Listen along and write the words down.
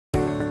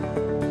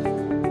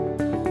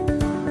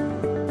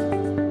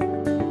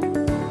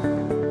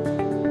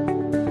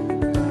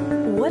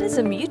is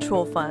a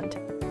mutual fund?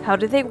 How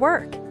do they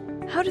work?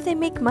 How do they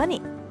make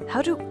money?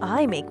 How do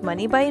I make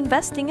money by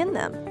investing in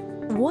them?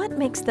 What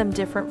makes them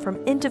different from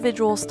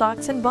individual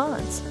stocks and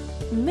bonds?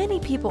 Many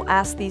people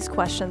ask these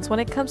questions when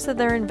it comes to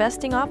their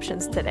investing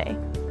options today,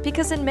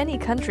 because in many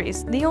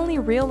countries, the only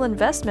real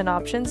investment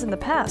options in the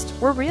past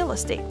were real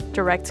estate,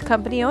 direct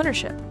company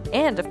ownership,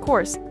 and of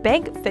course,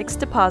 bank fixed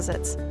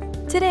deposits.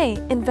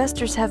 Today,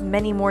 investors have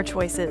many more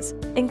choices,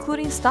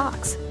 including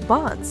stocks,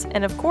 bonds,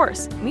 and of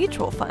course,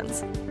 mutual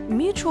funds.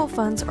 Mutual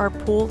funds are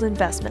pooled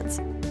investments,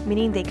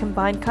 meaning they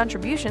combine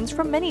contributions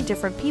from many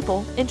different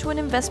people into an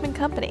investment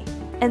company,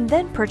 and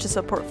then purchase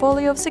a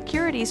portfolio of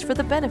securities for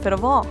the benefit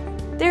of all.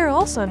 They are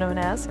also known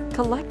as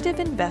collective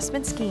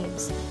investment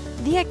schemes.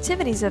 The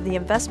activities of the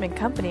investment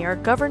company are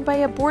governed by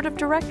a board of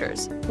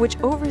directors, which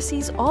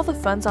oversees all the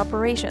fund's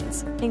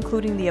operations,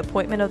 including the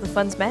appointment of the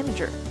fund's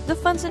manager, the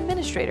fund's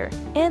administrator,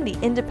 and the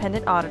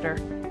independent auditor.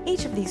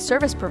 Each of these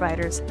service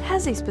providers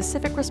has a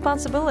specific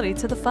responsibility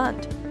to the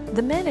fund.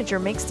 The manager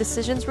makes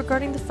decisions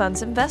regarding the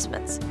fund's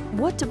investments,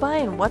 what to buy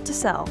and what to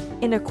sell,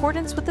 in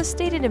accordance with the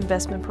stated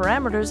investment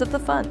parameters of the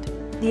fund.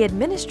 The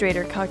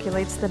administrator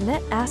calculates the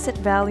net asset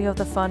value of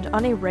the fund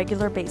on a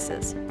regular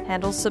basis,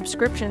 handles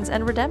subscriptions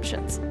and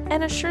redemptions,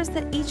 and assures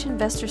that each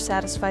investor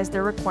satisfies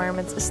their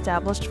requirements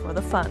established for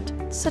the fund,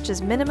 such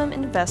as minimum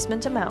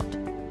investment amount.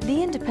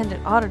 The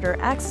independent auditor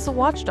acts as a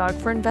watchdog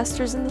for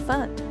investors in the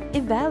fund,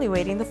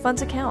 evaluating the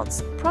fund's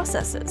accounts,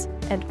 processes,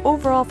 and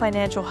overall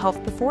financial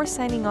health before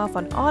signing off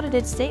on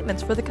audited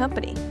statements for the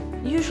company,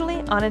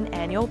 usually on an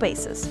annual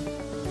basis.